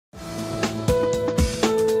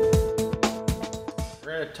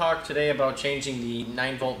going to talk today about changing the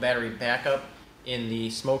 9-volt battery backup in the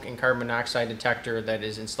smoke and carbon monoxide detector that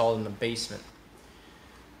is installed in the basement.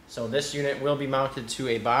 So this unit will be mounted to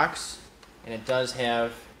a box, and it does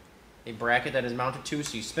have a bracket that is mounted to,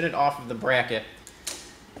 so you spin it off of the bracket.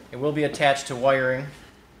 It will be attached to wiring,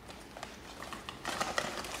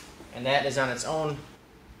 and that is on its own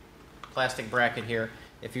plastic bracket here.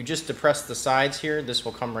 If you just depress the sides here, this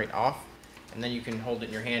will come right off, and then you can hold it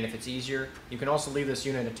in your hand if it's easier. You can also leave this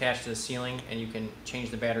unit attached to the ceiling, and you can change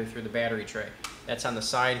the battery through the battery tray. That's on the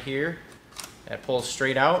side here. That pulls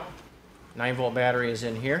straight out. 9-volt battery is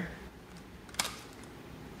in here.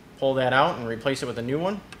 Pull that out and replace it with a new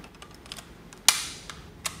one.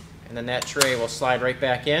 And then that tray will slide right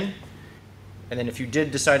back in. And then if you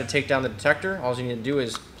did decide to take down the detector, all you need to do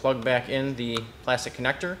is plug back in the plastic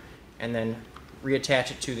connector and then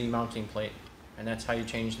reattach it to the mounting plate. And that's how you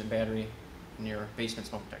change the battery in your basement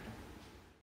smoke detector.